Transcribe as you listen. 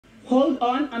Hold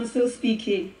on, I'm still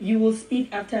speaking. You will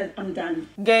speak after I'm done.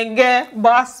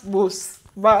 Gbas Gbos.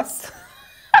 Bas.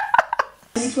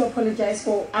 I need to apologize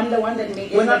for. I'm the one that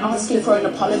made it. We're not asking for an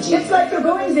apology. It's like you're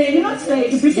going there. You're not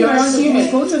saying. You're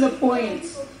assuming. Go to the point.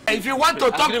 If you want to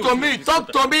talk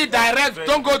to me direct.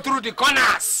 Don't go through the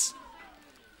corners.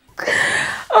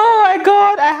 Oh my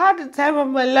God! I had the time of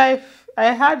my life. I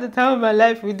had the time of my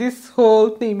life with this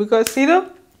whole thing because you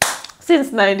know, since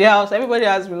in the house, everybody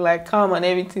has been like calm and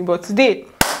everything, but today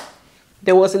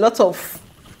there was a lot of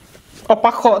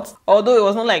uppercut, although it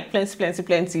was not like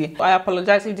plenty. I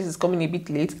apologize if this is coming a bit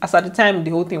late, as at the time the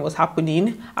whole thing was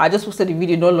happening. I just posted the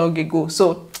video not long ago,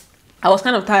 so I was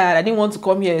kind of tired. I didn't want to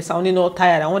come here sounding all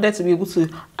tired. I wanted to be able to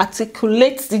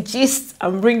articulate the gist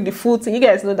and bring the full thing. You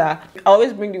guys know that I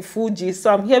always bring the full gist,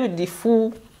 so I'm here with the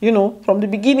full, you know, from the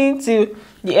beginning to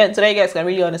the end, so that you guys can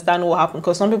really understand what happened,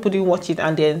 because some people didn't watch it,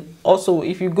 and then also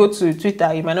if you go to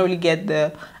Twitter you might not really get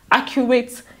the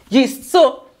accurate gist.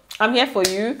 So I'm here for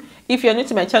you. If you're new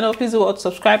to my channel, please do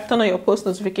subscribe, turn on your post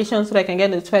notifications so that I can get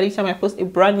notified each time I post a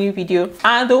brand new video,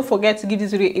 and don't forget to give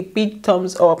this video a big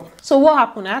thumbs up. So what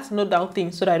happened? I had to note down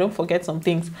things so that I don't forget some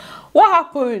things. What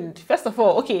happened? First of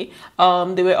all, okay,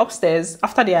 they were upstairs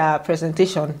after their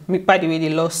presentation. By the way, they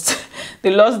lost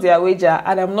their wager,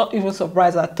 and I'm not even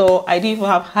surprised at all. I didn't even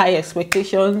have high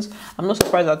expectations. I'm not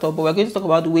surprised at all, but we're going to talk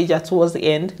about the wager towards the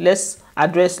end. Let's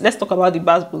talk about the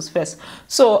Gbas Gbos first.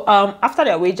 So after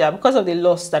their wager, because of the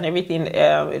loss and everything,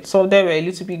 some of them were a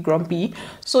little bit grumpy,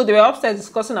 so they were upstairs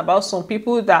discussing about some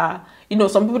people that, you know,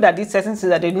 some people that did certain things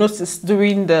that they noticed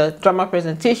during the drama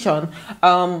presentation.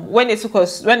 When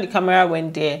the camera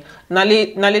went there,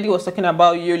 Nale was talking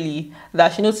about Yoli,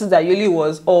 that she noticed that Yoli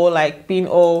was all like being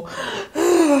all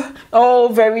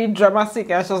very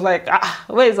dramatic, and she was like,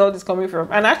 where is all this coming from?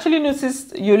 And I actually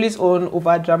noticed Yoli's own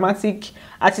over dramatic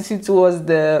attitude towards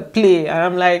the play, and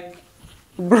I'm like,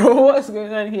 bro, what's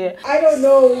going on here? I don't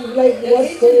know, like,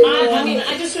 what's going on? I mean,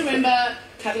 I just remember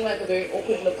having like a very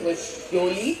awkward look with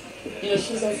Yoli. You know,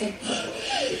 she was always like,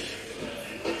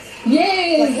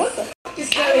 yes, like, what the fuck is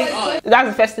going on? That's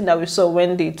the first thing that we saw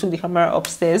when they took the camera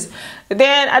upstairs.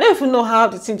 Then I don't even know how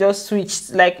the thing just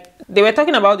switched. Like, they were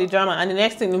talking about the drama, and the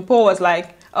next thing Paul was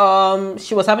like,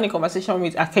 she was having a conversation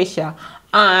with Acacia,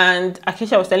 and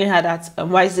Acacia was telling her that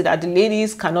why is it that the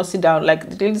ladies cannot sit down, like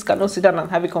the ladies cannot sit down and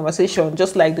have a conversation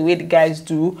just like the way the guys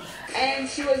do. And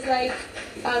she was like,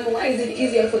 why is it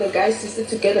easier for the guys to sit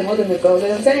together more than the girls?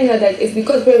 And I'm telling her that it's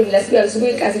because we're lesbians, we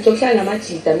as a social and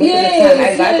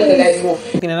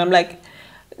and I'm like,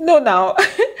 no, now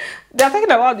they're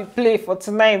talking about the play for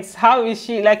tonight. How is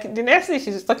she, like, the next thing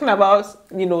she's talking about,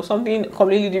 you know, something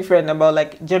completely different about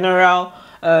like general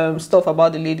stuff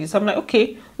about the ladies. I'm like,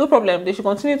 okay, no problem, they should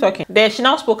continue talking. Then she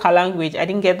now spoke her language. I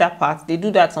didn't get that part. They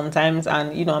do that sometimes,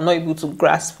 and you know, I'm not able to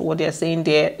grasp what they're saying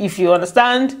there. If you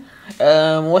understand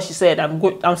what she said,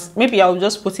 maybe I'll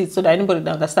just put it so that anybody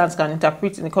that understands can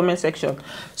interpret in the comment section.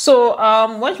 So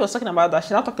when she was talking about that,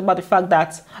 she now talked about the fact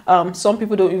that some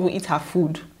people don't even eat her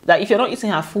food. That if you're not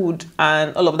eating her food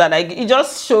and all of that, like, it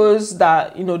just shows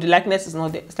that, you know, the likeness is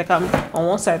not there. It's like I'm on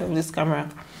one side of this camera.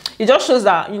 It just shows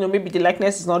that, you know, maybe the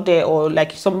likeness is not there, or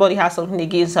like somebody has something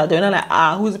against her. They're not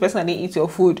like, who's the person that didn't eat your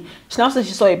food? She now said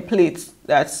she saw a plate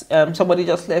that somebody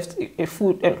just left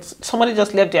somebody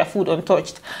just left their food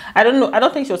untouched. I don't know. I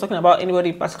don't think she was talking about anybody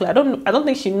in particular. I don't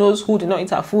think she knows who did not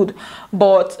eat her food,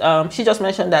 but she just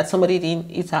mentioned that somebody didn't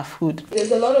eat her food.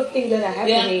 There's a lot of things that are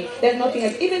happening. There's nothing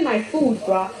like, even my food,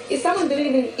 bruh. If someone didn't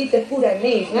even eat the food I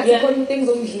made,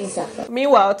 things.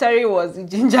 Meanwhile, Terry was the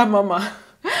ginger mama.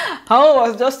 How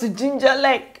was just a ginger,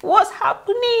 like, what's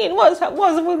happening? What's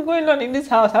going on in this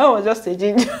house? How was just a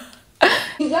ginger?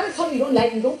 You gotta tell me you don't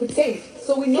like, you don't pretend.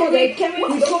 So we know that.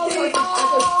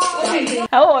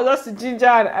 I was just a ginger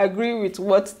and agree with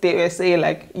what they were saying.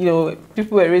 Like, you know,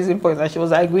 people were raising points and she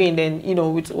was agreeing, then, you know,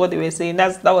 with what they were saying.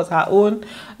 That was her own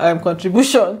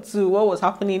contribution to what was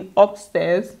happening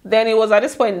upstairs. Then it was at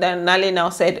this point that Nale now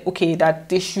said, okay, that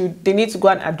they need to go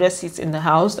and address it in the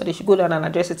house, that they should go down and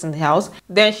address it in the house.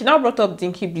 Then she now brought up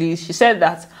Dinkybliss. She said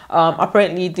that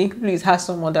apparently Dinkybliss has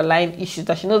some underlying issues,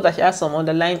 that she knows that she has some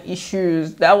underlying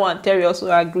issues. That one, Terry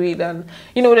also agreed, and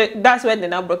you know, that's when they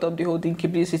now brought up the whole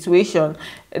Dinkybliss situation.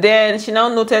 Then she now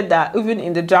noted that even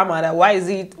in the drama, that why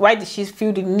did she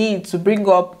feel the need to bring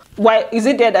up, why is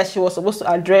it there that she was supposed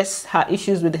to address her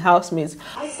issues with the housemates?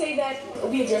 I say that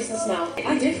we address this now.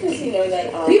 I definitely know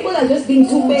that people are just being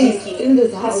too basic in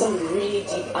this house. Some really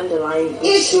deep underlying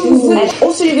issues. And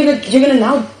also, you're gonna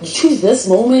now choose this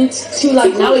moment to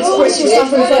like now express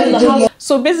yourself in front of the house.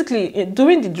 So basically,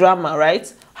 during the drama,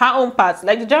 right, her own part.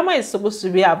 Like the drama is supposed to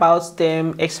be about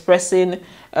them expressing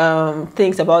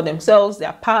things about themselves,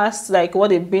 their past, like what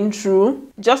they've been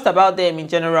through, just about them in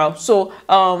general. So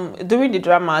during the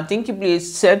drama, Dinkybliss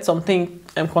said something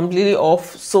completely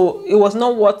off. So it was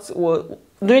not what was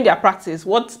during their practice.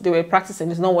 What they were practicing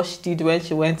is not what she did when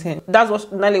she went in. That's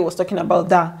what Nale was talking about,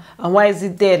 that, and why is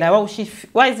it there? Like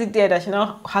why is it there that she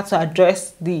now had to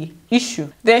address the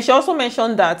issue? Then she also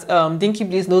mentioned that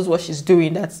Dinkybliss knows what she's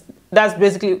doing. That's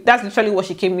literally what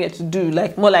she came here to do,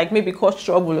 like more like maybe cause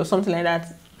trouble or something like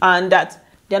that, and that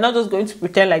they're not just going to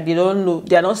pretend like they don't know,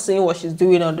 they're not saying what she's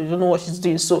doing or they don't know what she's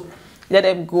doing. So let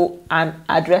them go and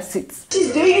address it.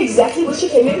 She's doing exactly what she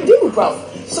came here to do, bro.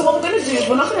 So what we're gonna do is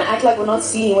we're not gonna act like we're not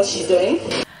seeing what she's doing.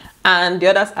 And the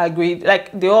others agreed.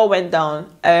 Like they all went down.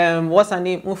 What's her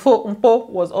name? Mpo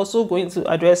was also going to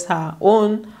address her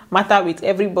own matter with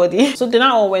everybody. So they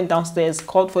now all went downstairs,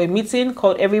 called for a meeting,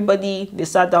 called everybody. They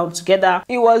sat down together.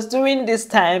 It was during this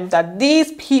time that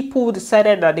these people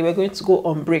decided that they were going to go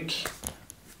on break.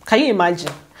 Can you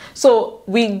imagine? So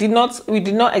we did not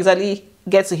exactly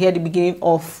get to hear the beginning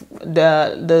of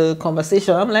the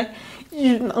conversation. I'm like,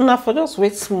 for just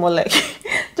wait more, like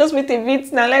just wait a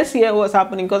bit now, let's hear what's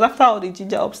happening. Because after all the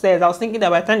ginger upstairs, I was thinking that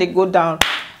by the time they go down,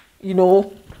 you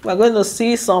know, we're going to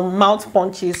see some mouth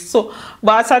punches. So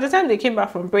but at the time they came back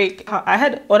from break, I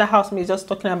had other housemates just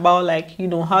talking about, like, you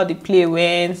know, how the play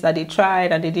went, that they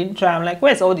tried and they didn't try. I'm like,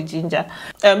 where's all the ginger?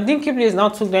 Dinkybliss now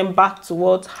took them back to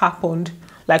what happened,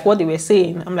 like what they were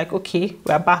saying. I'm like, okay,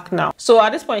 we're back now. So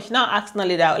at this point, she now asked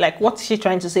Nale that, like, what is she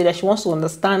trying to say, that she wants to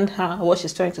understand her, what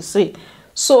she's trying to say.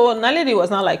 So Nale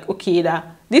was now like, okay, that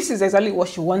this is exactly what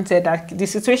she wanted, that the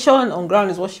situation on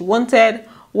ground is what she wanted,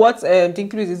 what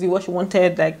Dinkybliss is what she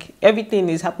wanted, like everything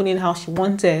is happening how she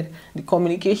wanted, the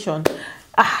communication.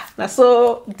 Now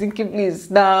so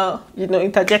Dinkybliss now, you know,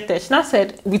 interjected. She now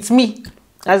said, with me,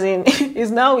 as in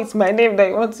it's now with my name that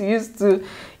you want to use to,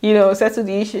 you know, settle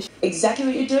the issue. Exactly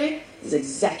what you're doing is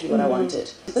exactly what I wanted.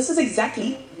 This is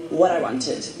exactly what I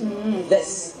wanted.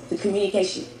 This, the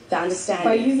communication, the understanding.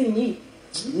 By using me.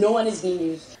 No one is being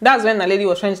used. That's when the lady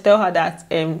was trying to tell her that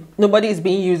nobody is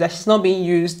being used, that she's not being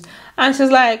used. And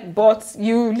she's like, but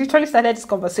you literally started this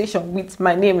conversation with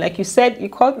my name. Like you said, you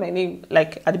called my name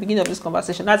like at the beginning of this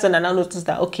conversation. That's when I now noticed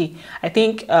that, okay, I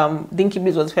think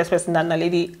Dinkybliss was the first person that the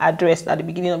lady addressed at the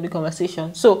beginning of the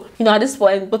conversation. So, you know, at this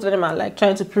point, both of them are like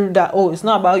trying to prove that, oh, it's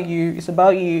not about you, it's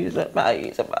about you, it's about you,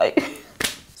 it's about you.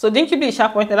 So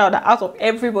Dinkybliss pointed out that out of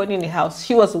everybody in the house,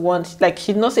 she was the one, like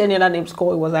she did not say any other names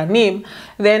called, it was her name.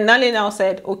 Then Nale now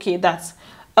said, okay, that's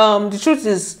the truth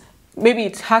is, maybe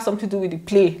it has something to do with the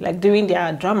play, like during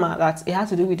their drama, that it has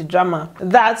to do with the drama.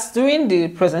 That's during the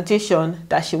presentation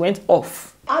that she went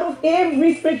off. Out of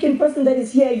every freaking person that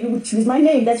is here, you would choose my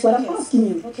name. That's what I'm asking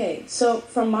you. Okay, so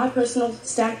from my personal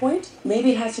standpoint,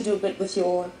 maybe it has to do a bit with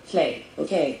your play.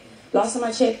 Okay, last time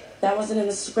I checked, that wasn't in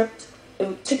the script.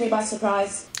 It took me by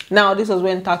surprise. Now this was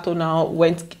when Tato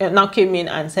now came in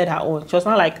and said her own. She was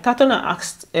not like, Tato now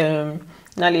asked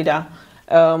Nale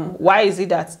why is it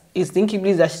that it's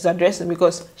Dinkybliss that she's addressing,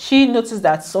 because she noticed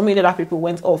that so many other people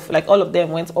went off, like all of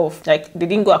them went off, like they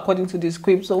didn't go according to the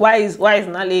script. So why is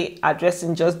Nale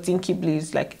addressing just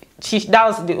Dinkybliss? Like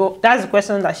that's the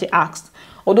question that she asked.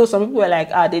 Although some people were like,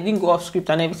 they didn't go off script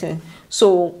and everything.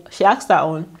 So she asked her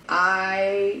own.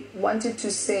 I wanted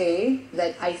to say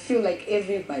that I feel like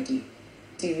everybody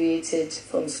deviated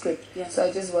from script. Yeah. So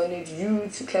I just wanted you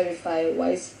to clarify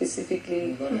why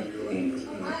specifically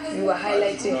you were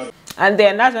highlighting. And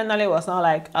then that's when Nale was now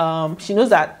like, she knows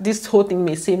that this whole thing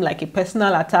may seem like a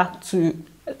personal attack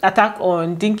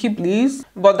on Dinkybliss,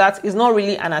 but that is not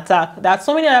really an attack. That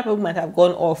so many other people might have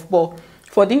gone off, but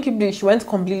for Dinkybliss, she went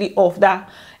completely off. That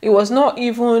it was not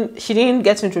even, she didn't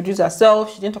get to introduce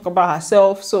herself, she didn't talk about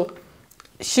herself. So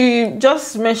she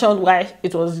just mentioned why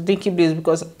it was Dinkybliss,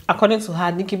 because according to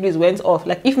her, Dinkybliss went off.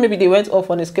 Like if maybe they went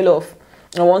off on a scale of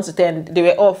 1 to 10, they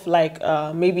were off like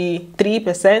maybe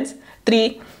 3%,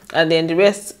 3, and then the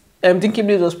rest,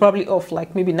 Dinkybliss was probably off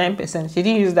like maybe 9%. She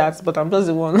didn't use that, but I'm just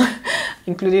the one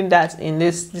including that in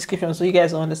this description so you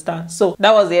guys will understand. So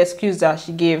that was the excuse that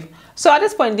she gave. So at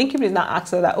this point, Dinkybliss now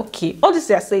asked her that, okay, all this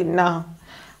you're saying now,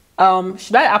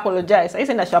 should I apologize? Are you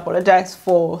saying I should apologize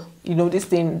for, you know, this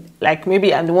thing? Like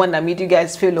maybe I'm the one that made you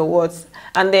guys feel or what?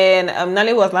 And then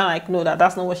Nale was like, no,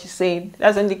 that's not what she's saying.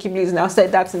 That's when Dinkybliss now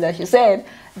said that thing that she said,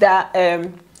 that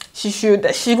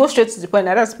she goes straight to the point.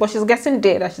 But she's getting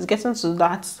there, that she's getting to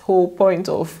that whole point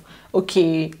of,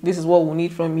 okay, this is what we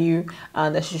need from you,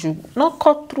 and that she should not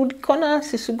cut through the corners,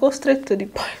 she should go straight to the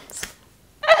point.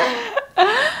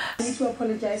 to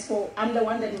apologize for? I'm the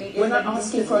one that made it. We're not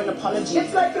asking for an apology.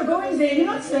 It's like you're going there, you're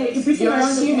not saying, you're beating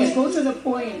around the bush, go to the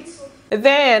point.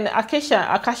 Then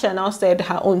Akasha now said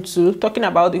her own too, talking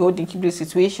about the whole Dinkybliss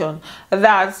situation,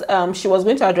 that she was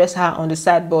going to address her on the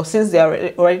side, but since they are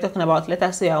already talking about, let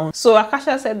her say her own. So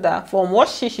Akasha said that from what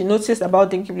she noticed about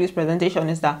Dinkybliss' presentation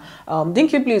is that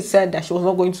Dinkybliss said that she was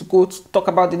not going to go to talk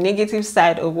about the negative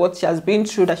side of what she has been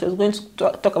through, that she was going to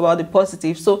talk about the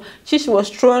positive. So she was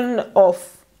thrown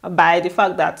off by the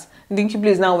fact that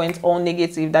Dinkybliss now went all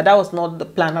negative, that was not the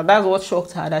plan, that's what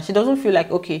shocked her, that she doesn't feel like,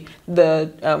 okay,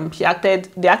 the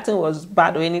acting was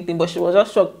bad or anything, but she was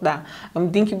just shocked that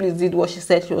Dinkybliss did what she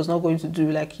said she was not going to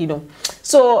do, like, you know.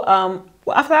 So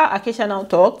after Akasha now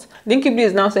talked,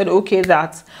 Dinkybliss now said, okay,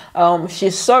 that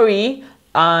she's sorry,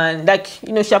 and like,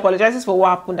 you know, she apologizes for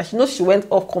what happened, that she knows she went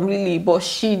off completely, but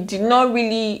she did not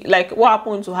really, like, what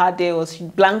happened to her there was she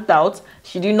blanked out.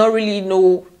 She did not really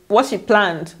know what she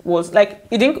planned, was like,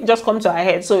 it didn't just come to her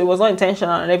head, so it was not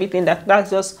intentional and everything. That's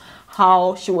just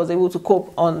how she was able to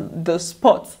cope on the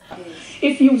spot.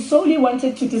 If you solely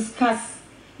wanted to discuss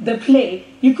the play,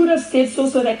 you could have said so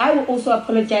that I will also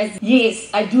apologize. Yes,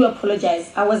 I do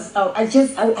apologize. I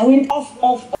went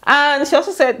off. And she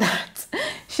also said that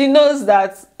she knows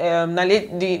that Nale,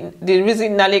 the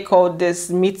reason Nale called this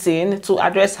meeting to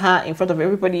address her in front of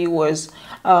everybody was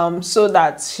so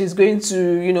that she's going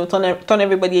to, you know, turn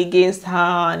everybody against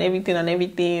her and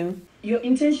everything. Your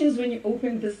intentions when you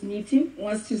opened this meeting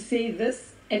was to say this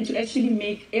and to actually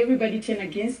make everybody turn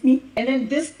against me. And then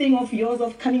this thing of yours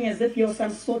of coming as if you're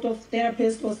some sort of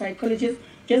therapist or psychologist,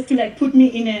 just to like put me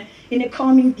in a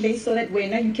calming place so that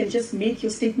now you can just make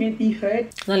your statement be heard.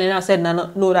 Nalena said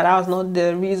no, that was not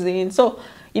the reason. So,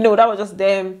 you know, that was just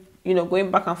them, you know,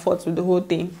 going back and forth with the whole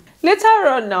thing. Later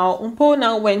on now, Mpo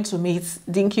now went to meet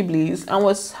Dinkybliss and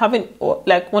was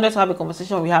wanted to have a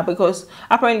conversation with her, because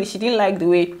apparently she didn't like the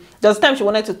way, there was time she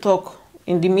wanted to talk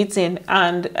in the meeting,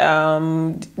 and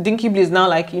Dinkybliss now,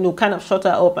 like, you know, kind of shut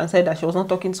her up and said that she was not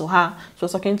talking to her, she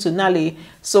was talking to Nale.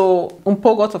 So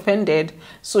Mpo got offended,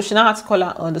 so she now had to call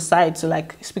her on the side to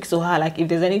like speak to her, like if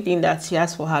there's anything that she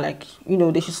has for her, like, you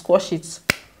know, they should squash it.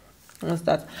 What's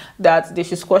that they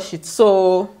should squash it.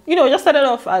 So, you know, it just started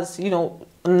off as, you know,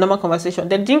 a normal conversation.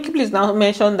 Then Dinkybliss now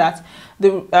mentioned that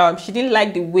she didn't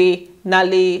like the way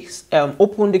Nale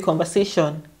opened the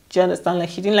conversation. Do you understand? Like,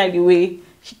 she didn't like the way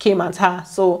she came at her.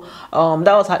 So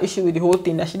that was her issue with the whole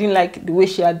thing, that she didn't like the way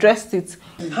she addressed it.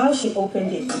 How she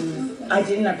opened it, I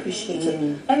didn't appreciate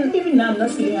it. And even now, I'm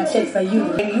not feeling attacked for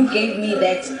you. And you gave me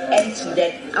that attitude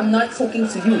that I'm not talking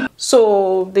to you.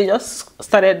 So they just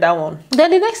started that one. Then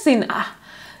the next thing,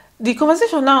 the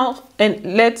conversation now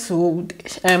led to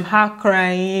her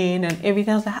crying and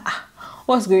everything. I was like,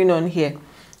 what's going on here?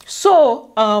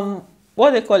 So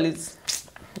what they call it,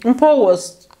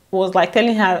 Mpo was like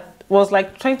telling her, was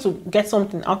like trying to get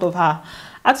something out of her.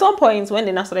 At some point when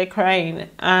they now started crying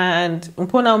and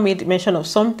Mpo now made mention of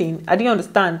something, I didn't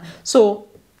understand. So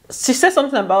she said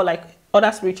something about like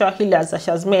other spiritual healers that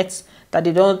she has met, that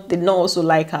they don't also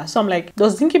like her. So I'm like,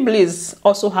 does Dinkybliss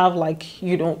also have, like,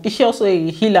 you know, is she also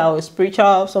a healer or a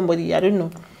spiritual somebody? I don't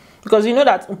know, because you know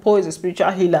that Mpo is a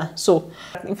spiritual healer. So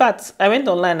in fact, I went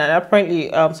online and apparently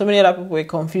so many other people were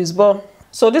confused. But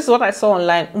so this is what I saw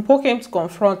online. Mpo came to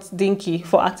confront Dinky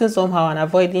for acting somehow and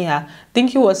avoiding her.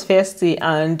 Dinky was feisty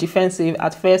and defensive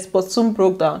at first, but soon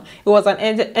broke down. It was an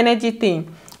energy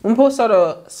thing. Mpo sort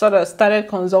of started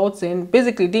consulting.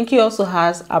 Basically, Dinky also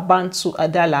has Abantu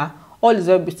Adala. All is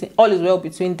well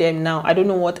between them now. I don't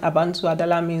know what Abantu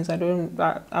Adala means.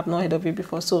 I've not heard of it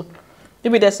before. So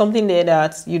maybe there's something there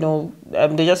that, you know,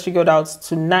 they just figured out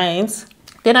tonight.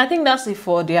 Then I think that's it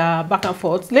for their back and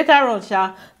forth. Later on,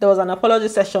 there was an apology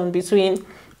session between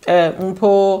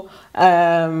Mpo,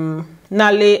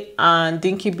 Nale, and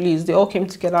Dinkybliss. They all came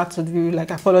together to do like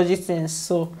apology things.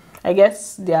 So I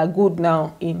guess they are good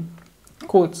now, in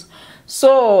quotes.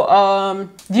 So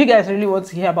do you guys really want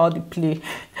to hear about the play?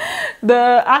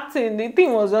 The acting, the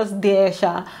thing was just there.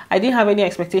 I didn't have any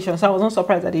expectations, so I was not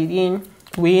surprised that they didn't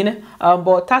win,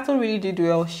 but Tato really did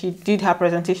well. She did her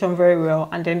presentation very well,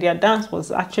 and then their dance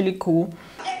was actually cool.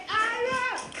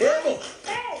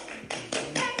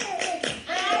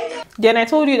 Then I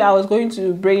told you that I was going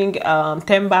to bring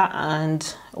Temba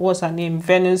and what's her name,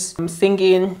 Venus,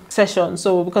 singing session.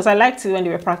 So because I liked it when they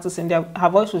were practicing, her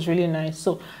voice was really nice,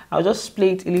 so I'll just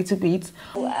play it a little bit.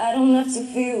 I don't have to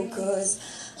feel, cause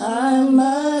I'm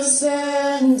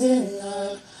ascending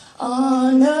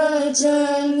on a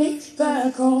journey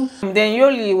back home. Then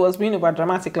Yoli was being over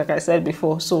dramatic, like I said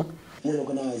before. So You'll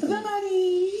organize it.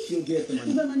 You'll get the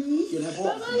money. You'll have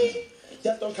all the money.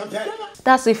 Just don't come back.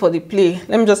 That's it for the play.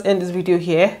 Let me just end this video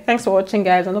here. Thanks for watching,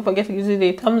 guys, and don't forget to give it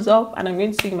a thumbs up, and I'm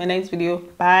going to see you in my next video.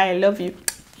 Bye. I love you.